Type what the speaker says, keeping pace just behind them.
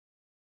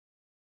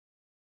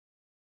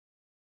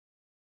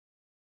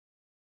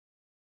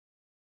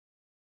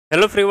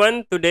Hello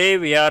everyone, today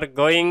we are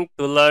going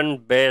to learn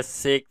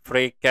basic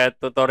FreeCAD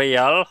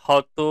tutorial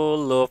how to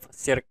move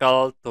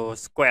circle to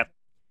square.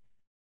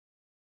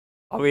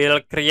 I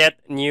will create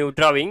new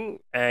drawing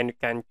and you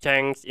can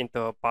change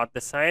into part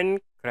design,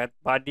 create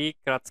body,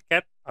 create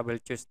sketch. I will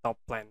choose top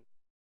plan.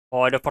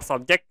 For the first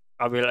object,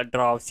 I will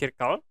draw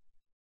circle,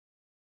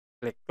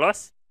 click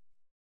close,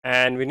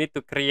 and we need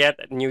to create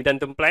a new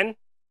dentum plan.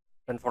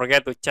 Don't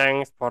forget to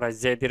change for a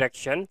Z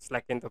direction,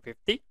 select into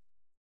 50,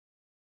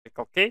 click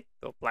OK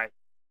to apply.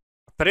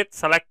 After it,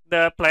 select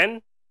the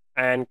plan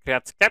and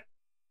create sketch.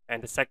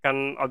 And the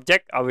second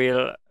object, I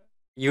will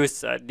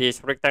use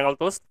this rectangle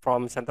tools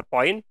from center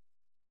point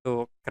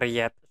to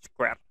create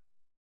square.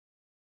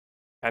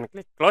 And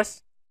click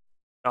close.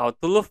 Now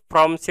to move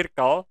from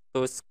circle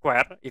to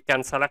square, you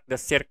can select the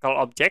circle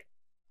object.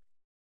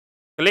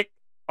 Click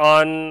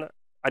on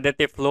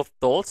additive Loft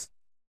tools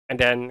and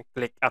then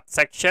click add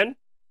section.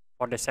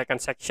 For the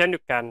second section, you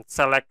can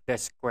select the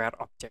square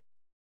object.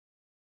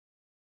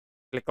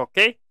 Click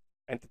OK.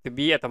 And it will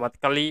be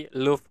automatically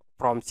move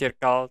from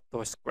circle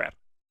to square.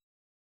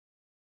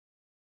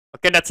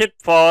 Okay, that's it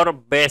for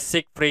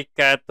basic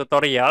FreeCAD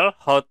tutorial,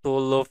 how to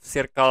move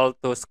circle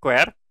to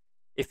square.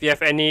 If you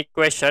have any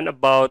question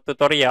about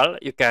tutorial,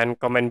 you can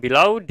comment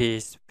below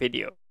this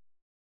video.